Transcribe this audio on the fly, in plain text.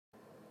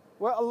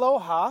Well,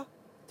 aloha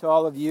to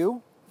all of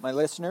you, my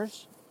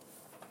listeners.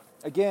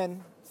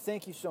 Again,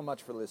 thank you so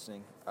much for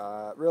listening.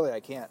 Really, I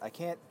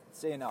can't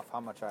say enough how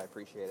much I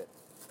appreciate it.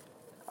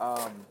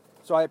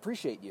 So I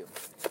appreciate you.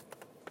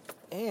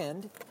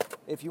 And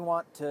if you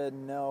want to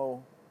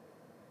know,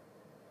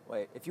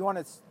 if you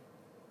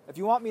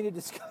want me to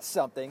discuss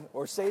something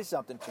or say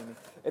something to me,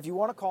 if you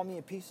want to call me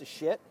a piece of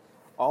shit,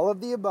 all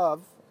of the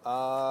above,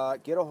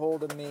 get a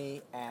hold of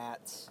me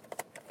at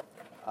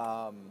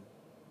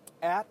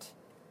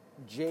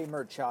J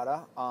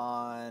Merchada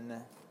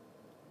on.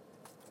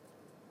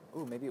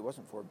 Ooh, maybe it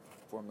wasn't 4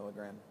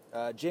 milligram.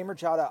 J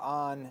Merchada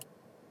on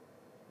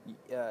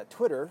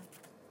Twitter,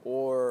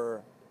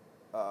 or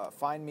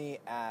find me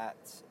at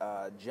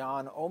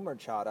John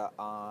Omerchada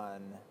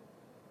on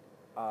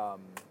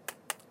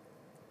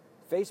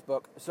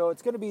Facebook. So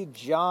it's going to be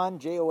John,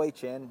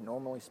 John,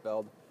 normally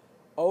spelled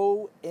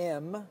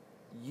Omurchadha.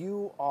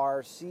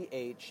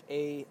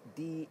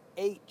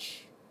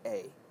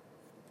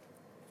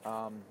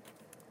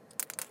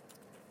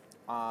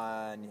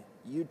 On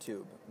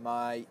YouTube.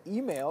 My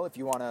email, if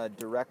you want to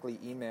directly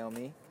email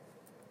me,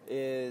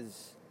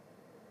 is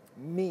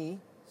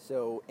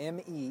so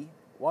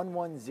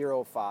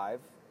ME1105.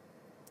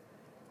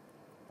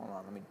 Hold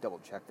on, let me double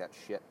check that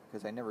shit,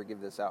 because I never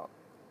give this out.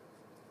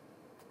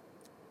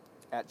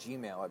 At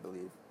Gmail, I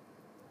believe.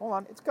 Hold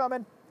on, it's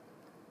coming.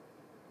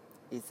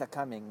 It's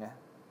a-coming.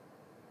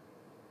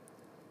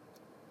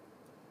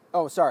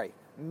 Oh, sorry.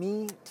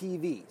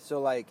 MeTV. So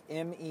like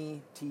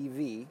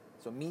METV.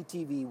 So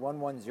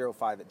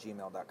MeTV1105 at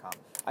gmail.com.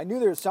 I knew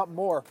there was something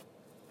more.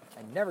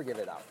 I never give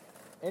it out.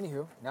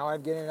 Anywho, now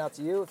I'm getting it out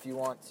to you. If you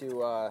want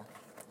to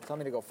tell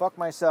me to go fuck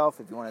myself,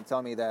 if you want to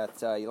tell me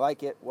that you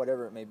like it,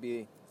 whatever it may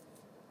be,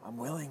 I'm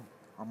willing.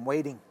 I'm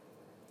waiting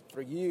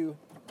for you.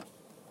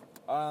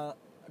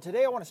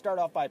 Today I want to start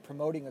off by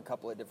promoting a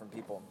couple of different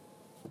people.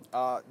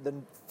 The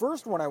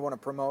first one I want to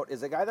promote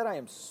is a guy that I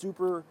am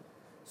super,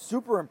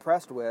 super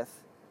impressed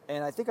with.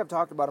 And I think I've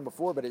talked about him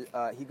before, but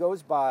he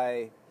goes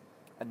by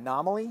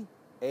Anomaly,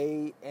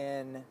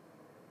 AN0MALY,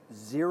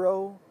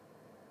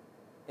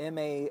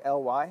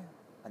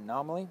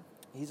 Anomaly.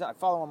 I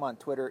follow him on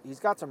Twitter. He's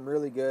got some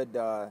really good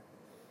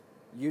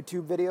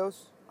YouTube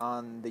videos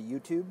on the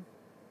YouTube.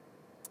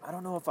 I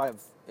don't know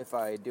if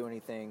I do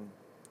anything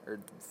or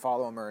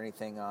follow him or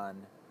anything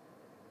on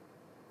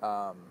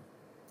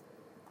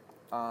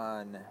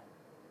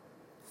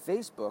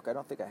Facebook. I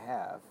don't think I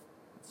have.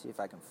 Let's see if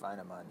I can find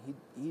him on.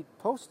 He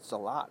posts a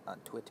lot on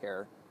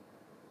Twitter.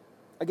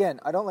 Again,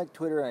 I don't like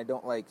Twitter and I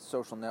don't like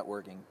social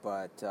networking,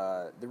 but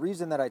the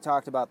reason that I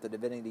talked about the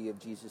divinity of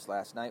Jesus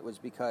last night was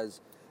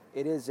because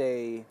it's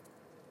a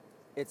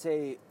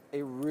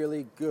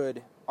really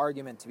good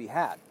argument to be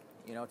had.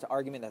 You know, it's an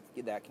argument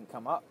that can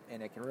come up,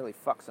 and it can really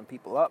fuck some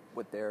people up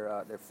with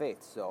their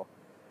faith. So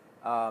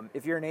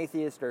if you're an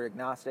atheist or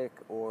agnostic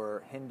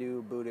or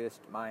Hindu, Buddhist,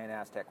 Mayan,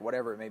 Aztec,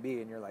 whatever it may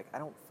be, and you're like, I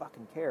don't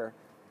fucking care,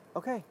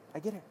 okay, I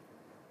get it.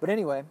 But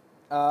anyway,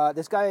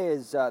 this guy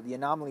is, the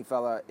Anomaly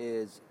fella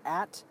is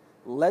at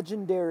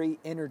Legendary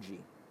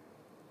Energy.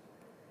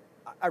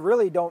 I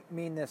really don't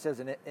mean this as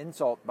an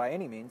insult by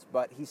any means,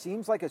 but he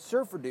seems like a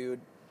surfer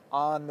dude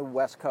on the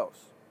West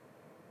Coast.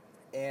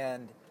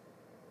 And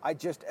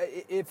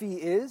if he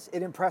is,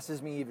 it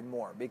impresses me even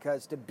more,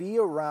 because to be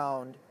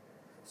around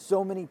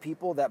so many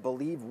people that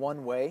believe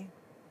one way,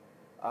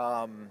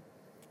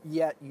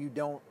 yet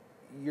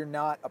you're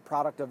not a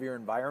product of your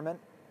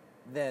environment,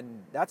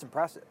 then that's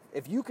impressive.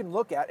 If you can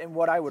look at, and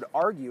what I would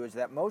argue is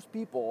that most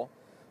people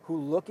who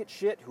look at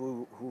shit,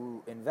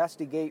 who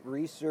investigate,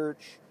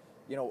 research,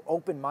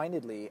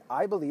 open-mindedly,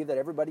 I believe that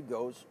everybody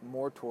goes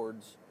more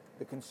towards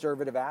the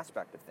conservative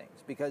aspect of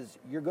things, because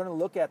you're going to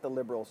look at the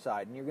liberal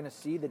side and you're going to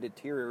see the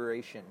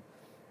deterioration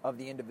of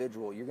the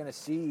individual. You're going to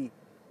see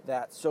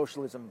that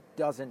socialism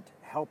doesn't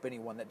help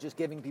anyone, that just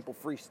giving people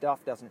free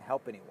stuff doesn't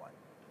help anyone.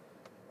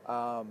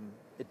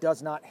 It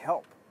does not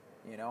help.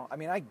 I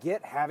mean, I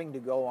get having to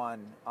go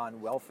on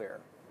welfare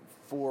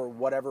for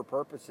whatever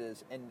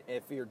purposes, and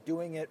if you're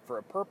doing it for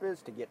a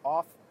purpose to get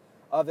off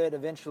of it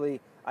eventually,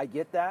 I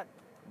get that,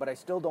 but I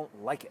still don't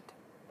like it.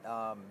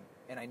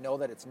 And I know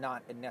that it's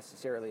not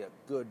necessarily a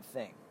good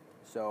thing.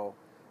 So,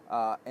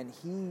 and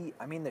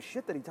the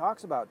shit that he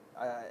talks about,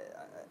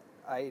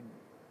 I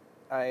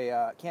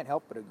can't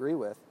help but agree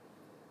with.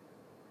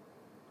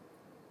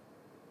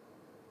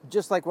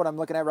 Just like what I'm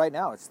looking at right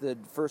now. It's the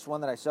first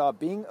one that I saw.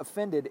 Being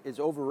offended is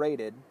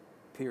overrated,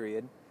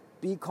 period.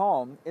 Be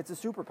calm, it's a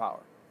superpower.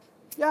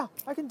 Yeah,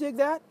 I can dig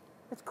that.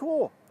 It's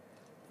cool.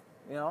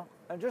 And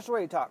just the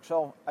way he talks.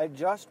 So I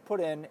just put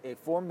in a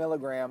 4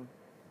 milligram.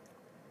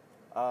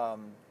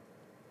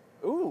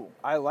 Ooh,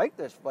 I like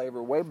this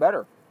flavor way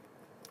better.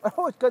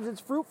 Oh, it's because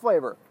it's fruit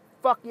flavor.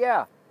 Fuck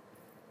yeah.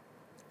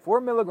 4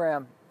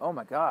 milligram. Oh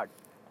my God.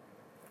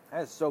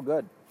 That is so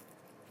good.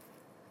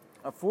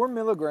 A 4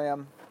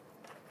 milligram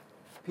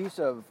piece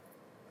of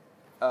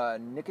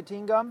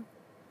nicotine gum,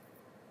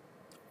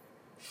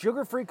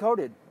 sugar-free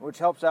coated, which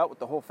helps out with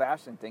the whole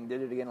fasting thing.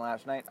 Did it again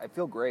last night. I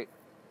feel great.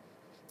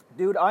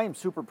 Dude, I am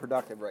super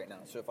productive right now.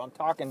 So if I'm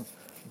talking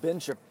Ben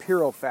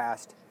Shapiro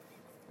fast,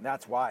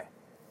 that's why.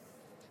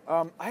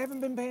 I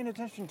haven't been paying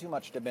attention too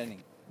much to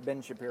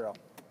Ben Shapiro.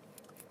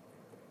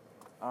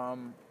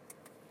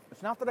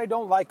 It's not that I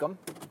don't like him.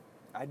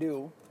 I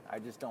do. I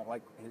just don't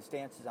like his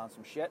stances on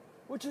some shit,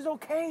 which is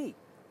okay.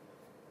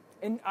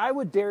 And I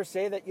would dare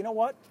say that, you know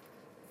what?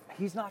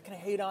 He's not going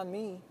to hate on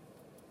me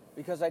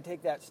because I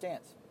take that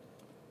stance.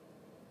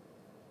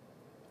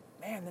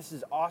 Man, this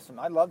is awesome.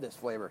 I love this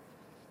flavor.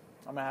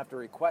 I'm going to have to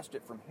request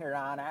it from here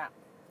on out.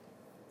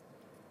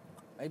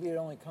 Maybe it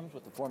only comes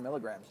with the 4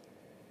 milligrams.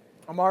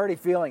 I'm already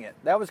feeling it.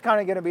 That was kind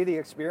of going to be the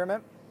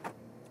experiment.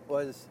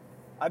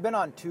 I've been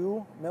on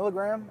 2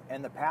 milligram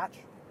and the patch,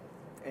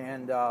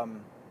 and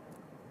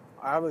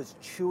I was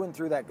chewing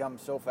through that gum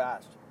so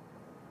fast.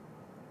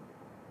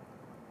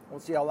 We'll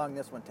see how long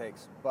this one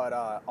takes. But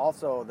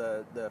also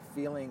the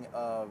feeling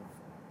of,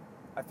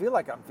 I feel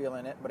like I'm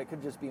feeling it, but it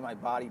could just be my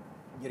body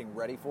getting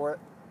ready for it,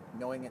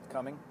 knowing it's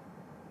coming.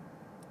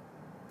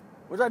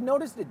 Which I've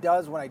noticed it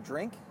does when I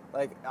drink.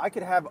 Like, I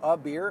could have a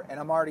beer and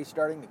I'm already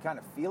starting to kind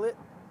of feel it,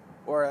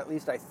 or at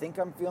least I think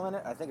I'm feeling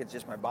it. I think it's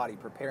just my body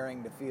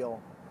preparing to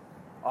feel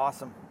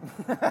awesome.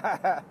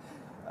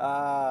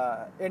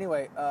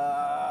 Anyway,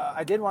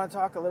 I did want to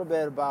talk a little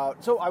bit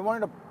about, so I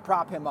wanted to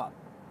prop him up,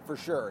 for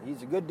sure.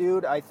 He's a good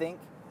dude, I think.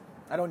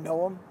 I don't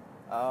know him.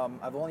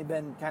 I've only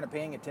been kind of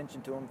paying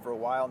attention to him for a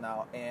while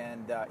now,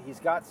 and he's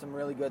got some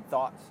really good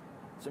thoughts,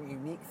 some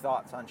unique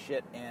thoughts on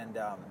shit, and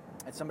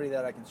it's somebody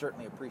that I can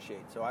certainly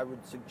appreciate. So I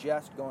would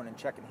suggest going and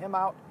checking him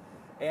out,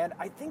 and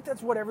I think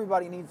that's what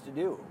everybody needs to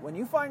do. When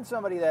you find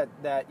somebody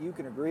that you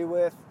can agree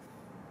with,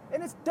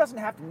 and it doesn't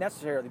have to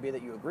necessarily be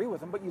that you agree with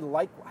them, but you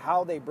like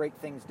how they break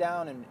things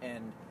down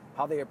and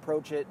how they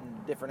approach it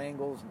and different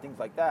angles and things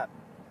like that,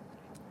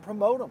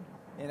 promote them.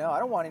 You know, I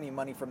don't want any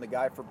money from the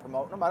guy for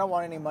promoting them. I don't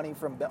want any money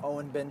from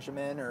Owen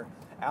Benjamin or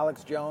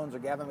Alex Jones or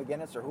Gavin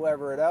McInnes or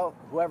whoever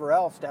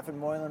else, Stefan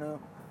Moylanu,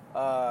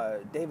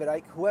 David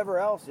Icke, whoever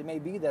else it may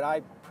be that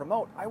I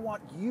promote. I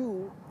want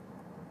you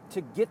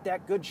to get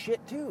that good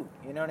shit too.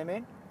 You know what I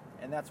mean?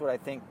 And that's what I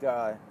think.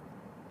 That's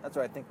what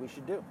I think we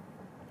should do.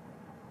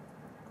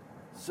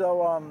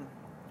 So,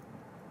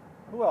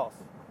 who else?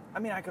 I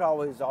mean, I could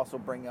always also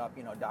bring up,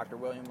 Dr.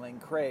 William Lane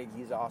Craig.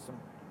 He's awesome.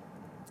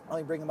 I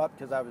only bring him up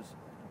because I was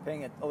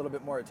paying a little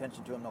bit more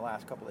attention to him the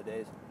last couple of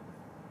days.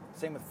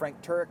 Same with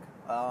Frank Turek.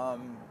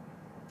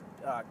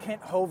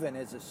 Kent Hovind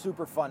is a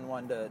super fun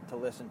one to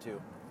listen to.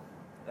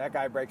 That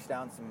guy breaks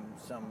down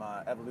some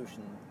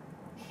evolution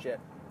shit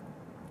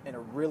in a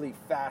really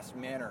fast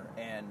manner,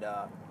 and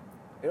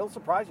it'll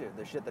surprise you,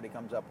 the shit that he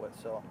comes up with.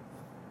 So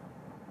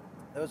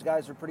those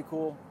guys are pretty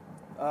cool.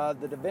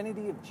 The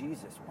divinity of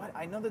Jesus. What?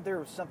 I know that there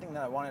was something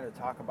that I wanted to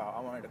talk about.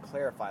 I wanted to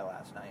clarify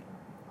last night.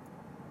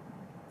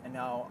 And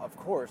now, of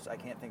course, I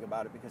can't think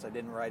about it because I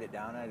didn't write it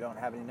down and I don't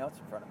have any notes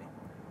in front of me.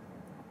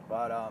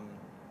 But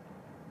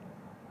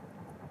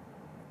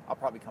I'll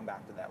probably come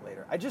back to that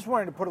later. I just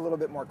wanted to put a little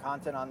bit more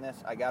content on this.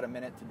 I got a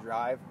minute to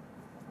drive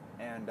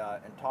and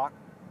talk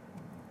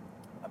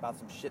about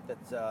some shit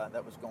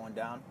that was going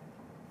down.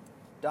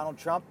 Donald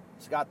Trump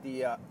has got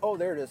the... oh,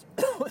 there it is.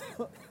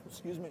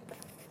 Excuse me.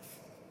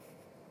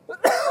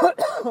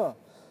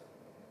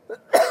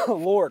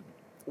 Lord,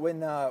 when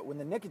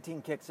the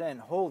nicotine kicks in,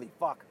 holy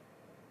fuck.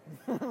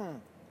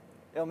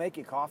 It'll make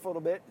you cough a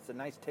little bit. It's a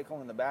nice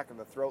tickle in the back of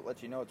the throat,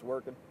 lets you know it's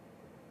working.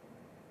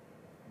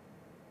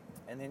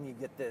 And then you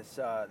get this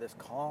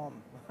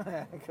calm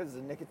because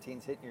the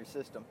nicotine's hitting your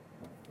system.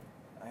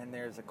 And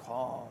there's a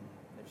calm.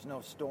 There's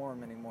no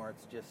storm anymore.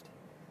 It's just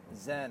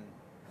zen.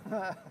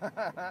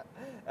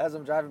 As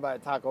I'm driving by a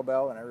Taco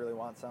Bell and I really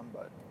want some,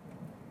 but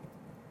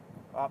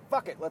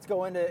fuck it. Let's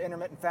go into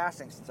intermittent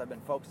fasting since I've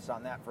been focused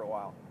on that for a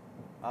while.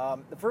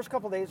 The first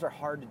couple days are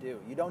hard to do.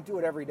 You don't do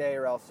it every day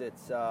or else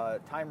it's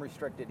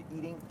time-restricted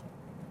eating,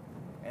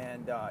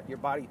 and your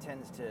body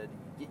tends to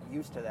get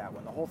used to that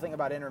one. The whole thing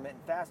about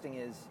intermittent fasting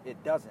is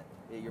it doesn't.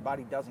 Your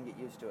body doesn't get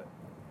used to it.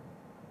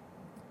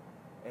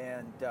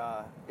 And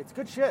it's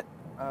good shit.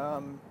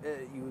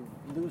 You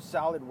lose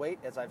solid weight,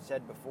 as I've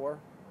said before.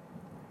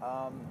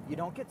 You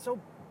don't get so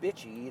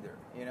bitchy either,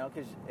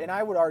 and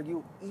I would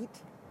argue,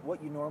 eat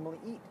what you normally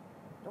eat.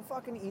 Don't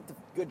fucking eat the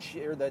good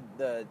shit or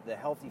the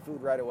healthy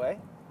food right away.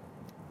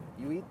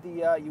 You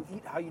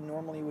eat how you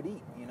normally would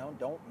eat.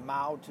 Don't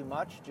mow too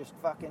much. Just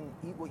fucking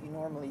eat what you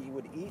normally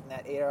would eat in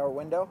that 8-hour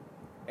window,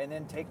 and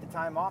then take the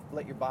time off to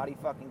let your body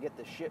fucking get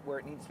the shit where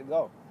it needs to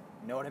go.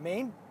 Know what I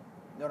mean?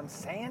 Know what I'm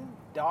saying,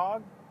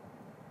 dog?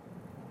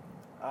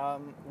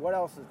 What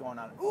else is going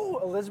on? Ooh,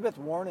 Elizabeth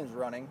Warren is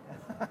running.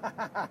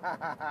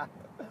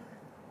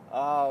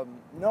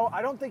 No,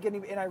 I don't think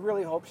and I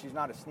really hope she's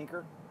not a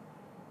sneaker.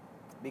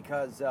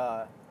 Because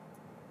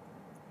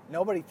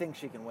nobody thinks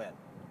she can win.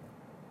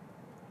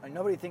 And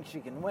nobody thinks she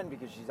can win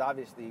because she's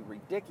obviously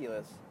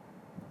ridiculous.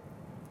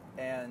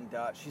 And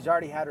she's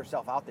already had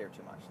herself out there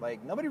too much.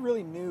 Like, nobody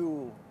really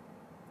knew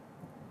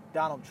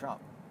Donald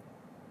Trump.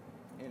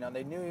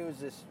 They knew he was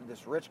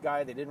this rich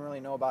guy. They didn't really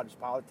know about his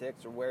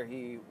politics or where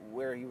he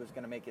was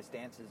going to make his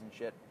stances and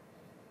shit.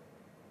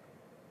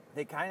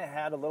 they kind of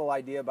had a little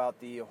idea about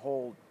the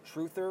whole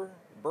the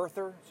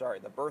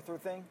birther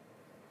thing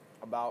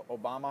about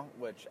Obama,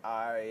 which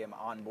I am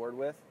on board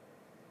with.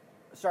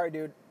 Sorry,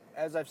 dude.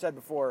 As I've said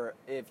before,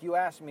 if you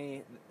ask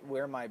me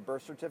where my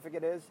birth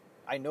certificate is,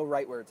 I know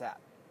right where it's at.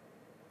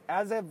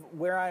 As of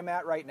where I'm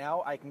at right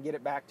now, I can get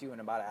it back to you in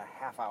about a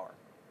half hour.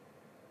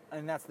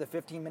 And that's the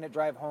 15-minute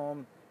drive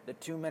home, the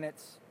 2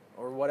 minutes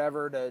or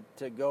whatever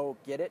to go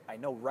get it. I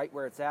know right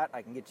where it's at.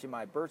 I can get you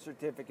my birth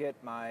certificate,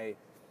 my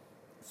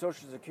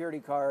Social Security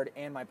card,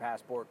 and my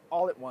passport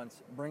all at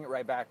once, bring it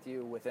right back to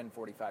you within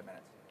 45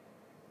 minutes.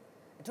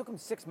 It took them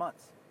 6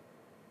 months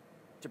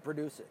to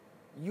produce it.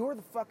 You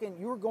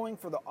were going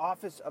for the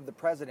office of the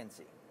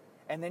presidency,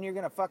 and then you're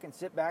going to fucking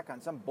sit back on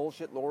some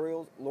bullshit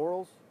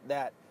laurels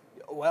that,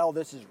 well,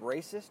 this is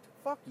racist?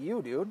 Fuck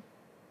you, dude.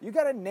 You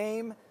got a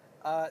name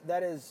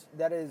that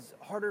is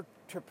harder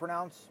to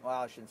pronounce. Well,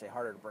 I shouldn't say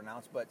harder to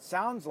pronounce, but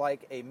sounds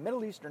like a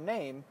Middle Eastern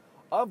name,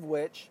 of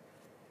which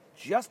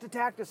just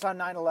attacked us on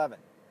 9/11.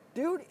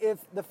 Dude, if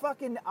the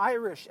fucking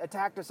Irish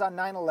attacked us on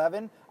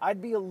 9/11,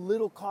 I'd be a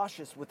little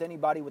cautious with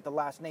anybody with the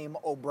last name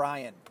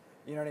O'Brien.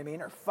 You know what I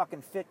mean? Or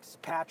fucking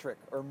Fitzpatrick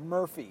or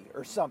Murphy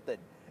or something.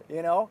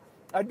 You know?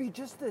 I'd be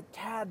just a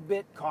tad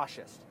bit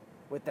cautious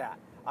with that.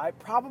 I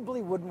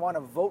probably wouldn't want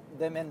to vote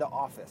them into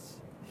office.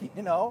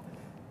 You know?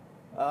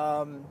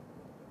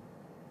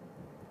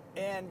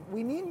 And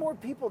we need more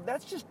people.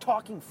 That's just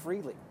talking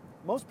freely.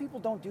 Most people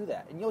don't do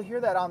that. And you'll hear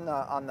that on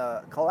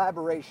the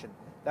collaboration.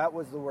 That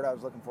was the word I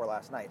was looking for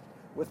last night.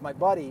 With my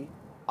buddy,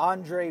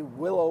 Andre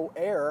Willow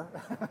Air.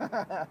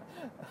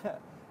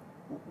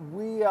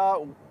 We,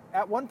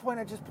 at one point,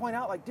 I just point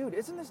out, like, dude,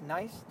 isn't this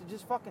nice to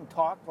just fucking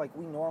talk like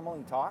we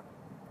normally talk?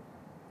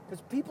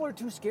 Because people are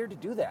too scared to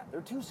do that.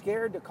 They're too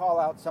scared to call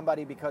out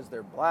somebody because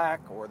they're black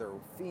or they're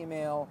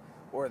female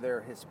or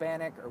they're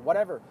Hispanic or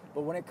whatever.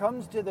 But when it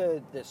comes to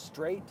the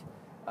straight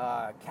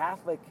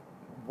Catholic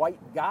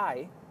white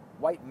guy,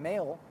 white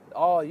male,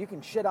 oh, you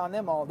can shit on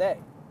them all day.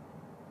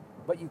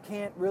 But you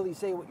can't really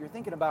say what you're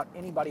thinking about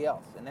anybody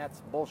else, and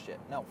that's bullshit.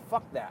 No,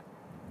 fuck that.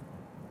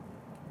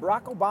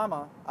 Barack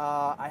Obama,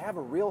 I have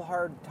a real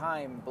hard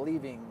time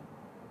believing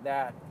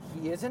that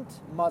he isn't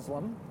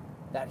Muslim,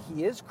 that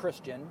he is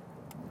Christian,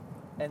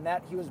 and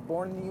that he was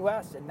born in the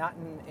U.S. and not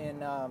in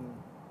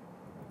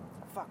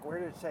where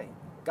did it say?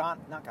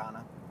 Not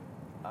Ghana.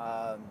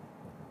 Well,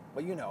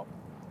 you know,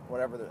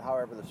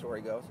 however the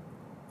story goes.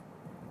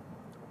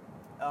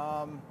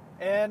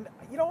 And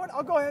you know what?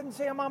 I'll go ahead and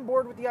say I'm on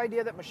board with the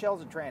idea that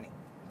Michelle's a tranny.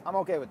 I'm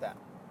okay with that.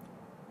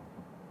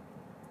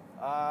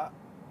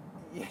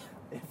 Yeah,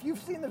 if you've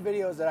seen the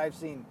videos that I've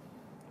seen,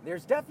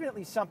 there's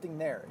definitely something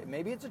there.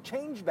 Maybe it's a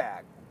change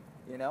bag,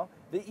 you know.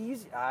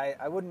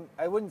 I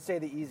wouldn't say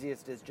the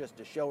easiest is just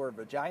to show her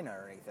vagina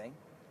or anything,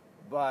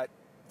 but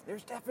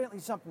there's definitely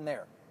something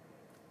there.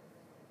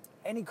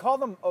 And he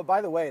called them. Oh,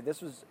 by the way,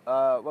 this was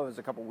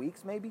a couple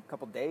weeks, maybe, a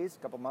couple days, a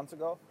couple months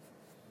ago.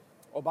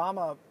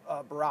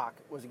 Barack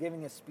was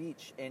giving a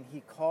speech, and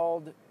he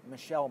called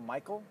Michelle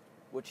Michael,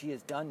 which he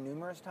has done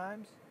numerous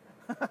times.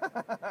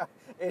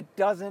 It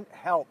doesn't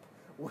help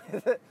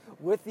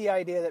with the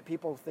idea that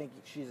people think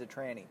she's a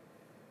tranny.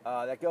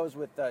 That goes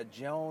with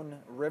Joan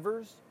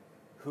Rivers,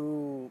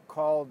 who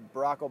called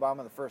Barack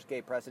Obama the first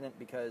gay president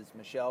because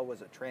Michelle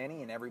was a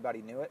tranny and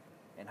everybody knew it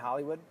in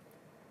Hollywood.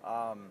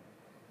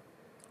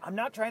 I'm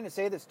not trying to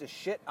say this to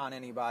shit on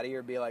anybody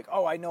or be like,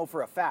 oh, I know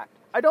for a fact.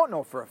 I don't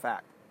know for a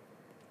fact.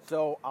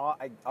 So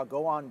I'll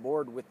go on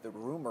board with the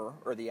rumor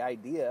or the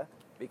idea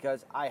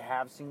because I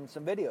have seen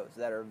some videos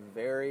that are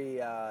very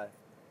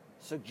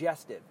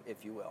suggestive,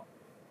 if you will.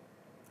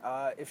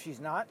 If she's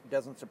not, it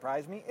doesn't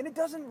surprise me, and it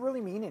doesn't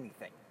really mean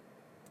anything.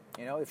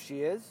 You know, if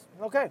she is,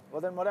 okay,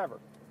 well then whatever.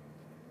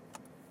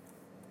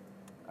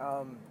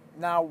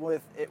 Now,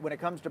 when it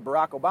comes to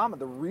Barack Obama,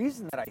 the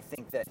reason that I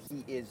think that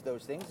he is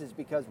those things is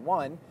because,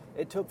 one,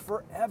 it took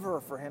forever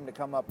for him to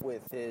come up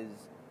with his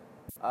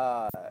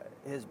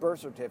birth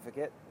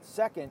certificate.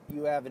 Second,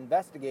 you have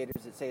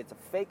investigators that say it's a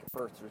fake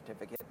birth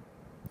certificate.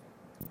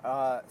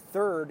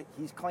 Third,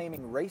 he's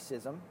claiming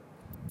racism,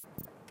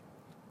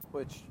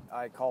 which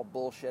I call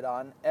bullshit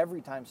on.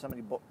 Every time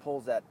somebody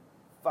pulls that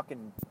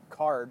fucking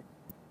card,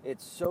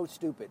 it's so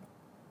stupid.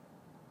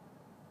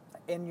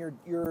 And you're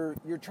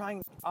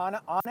trying, on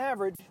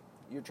average,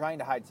 you're trying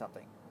to hide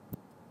something.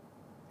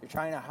 You're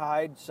trying to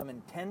hide some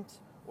intent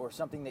or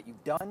something that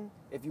you've done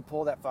if you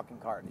pull that fucking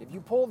card. If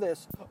you pull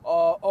this,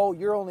 oh,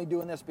 you're only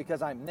doing this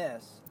because I'm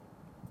this,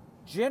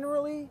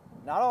 generally,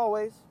 not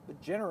always,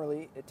 but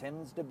generally, it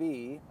tends to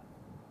be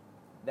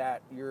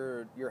that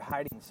you're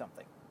hiding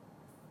something.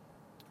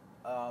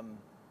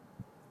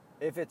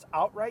 If it's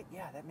outright,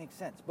 yeah, that makes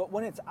sense. But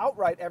when it's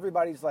outright,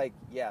 everybody's like,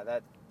 yeah,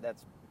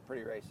 that's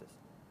pretty racist.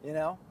 You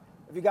know?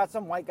 If you got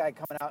some white guy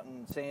coming out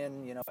and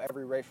saying, you know,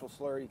 every racial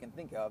slur you can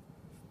think of,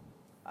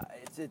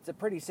 it's a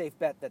pretty safe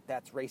bet that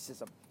that's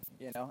racism,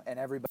 you know, and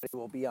everybody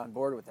will be on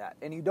board with that.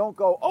 And you don't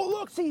go, oh,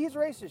 look, see, he's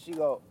racist. You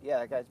go, yeah,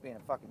 that guy's being a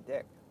fucking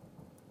dick,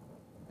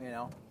 you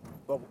know.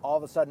 But all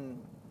of a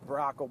sudden,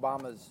 Barack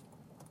Obama's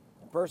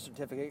birth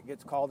certificate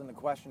gets called into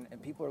question,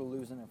 and people are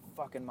losing their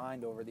fucking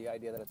mind over the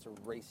idea that it's a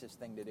racist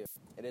thing to do.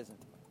 It isn't.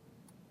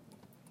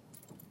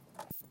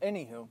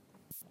 Anywho,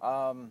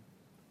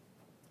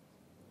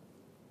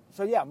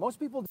 so yeah, most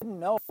people didn't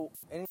know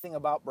anything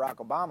about Barack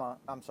Obama.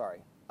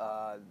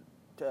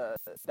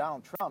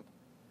 Donald Trump,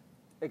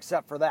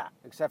 except for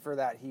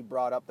that he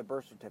brought up the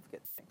birth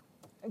certificate thing,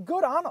 and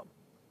good on him.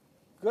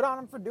 Good on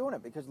him for doing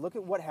it, because look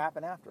at what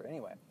happened after.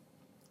 Anyway,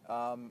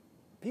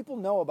 people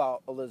know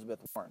about Elizabeth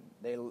Warren.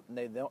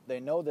 They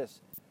know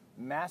this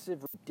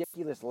massive,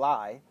 ridiculous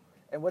lie,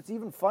 and what's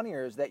even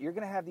funnier is that you're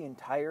going to have the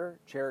entire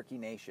Cherokee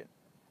Nation.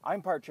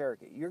 I'm part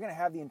Cherokee. You're going to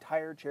have the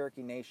entire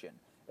Cherokee Nation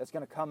that's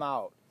going to come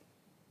out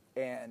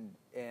and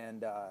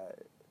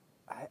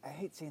I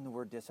hate saying the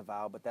word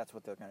disavow, but that's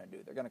what they're going to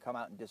do. They're going to come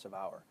out and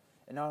disavow her.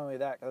 And not only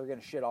that, they're going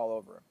to shit all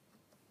over her.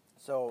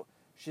 So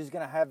she's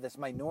going to have this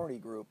minority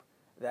group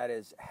that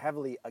is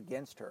heavily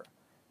against her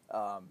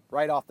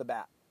right off the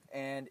bat.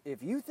 And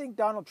if you think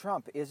Donald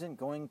Trump isn't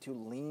going to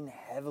lean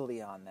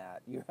heavily on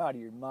that, you're out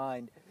of your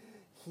mind.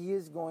 He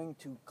is going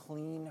to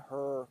clean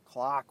her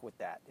clock with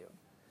that, dude.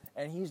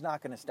 And he's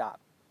not going to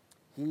stop.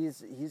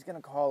 He's going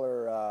to call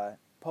her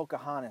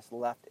Pocahontas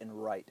left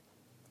and right.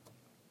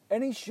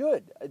 And he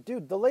should.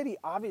 Dude, the lady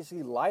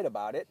obviously lied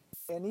about it.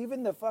 And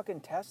even the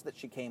fucking test that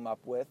she came up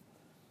with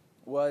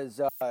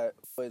was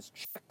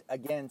checked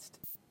against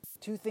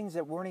two things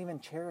that weren't even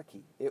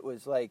Cherokee. It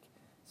was like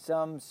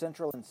some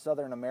Central and South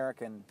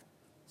American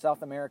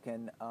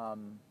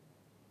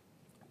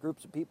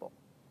groups of people.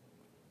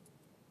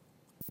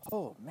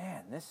 Oh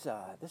man, this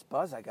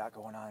buzz I got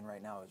going on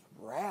right now is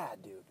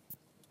rad, dude.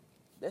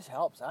 This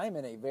helps. I'm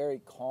in a very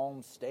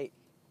calm state.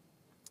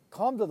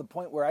 Calm to the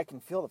point where I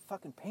can feel the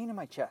fucking pain in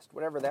my chest,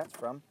 whatever that's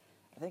from.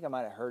 I think I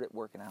might have heard it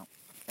working out.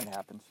 It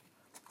happens.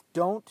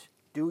 Don't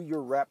do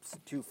your reps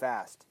too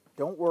fast.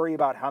 Don't worry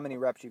about how many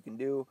reps you can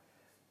do.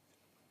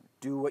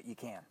 Do what you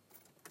can.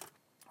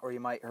 Or you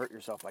might hurt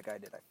yourself like I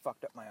did. I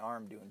fucked up my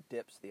arm doing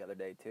dips the other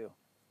day too.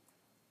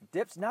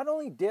 Dips, not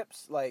only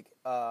dips like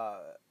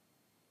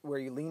where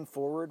you lean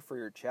forward for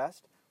your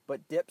chest,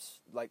 but dips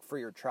like for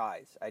your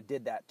tries. I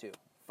did that too.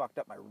 Fucked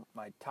up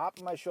my top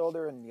of my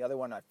shoulder, and the other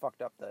one I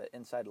fucked up the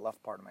inside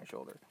left part of my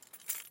shoulder.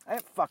 I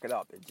didn't fuck it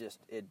up.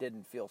 It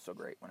didn't feel so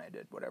great when I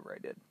did whatever I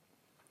did.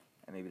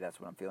 And maybe that's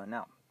what I'm feeling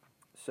now.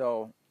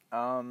 So,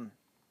 I'm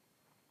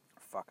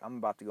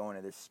about to go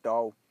into this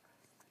stall,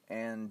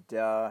 and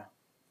I've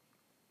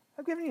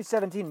given you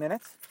 17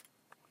 minutes.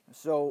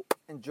 So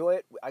enjoy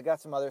it. I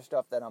got some other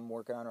stuff that I'm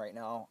working on right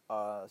now.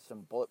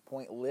 Some bullet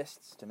point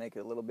lists to make it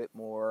a little bit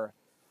more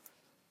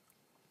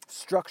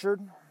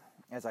structured,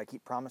 as I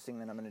keep promising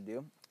that I'm going to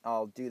do.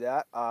 I'll do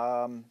that.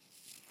 I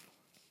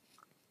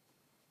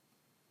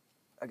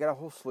got a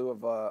whole slew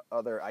of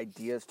other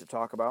ideas to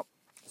talk about.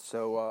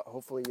 So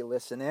hopefully you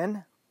listen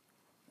in.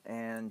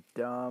 And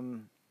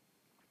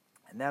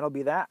that'll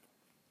be that.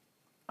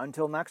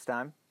 Until next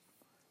time,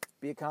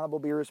 be accountable,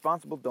 be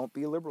responsible, don't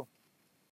be a liberal.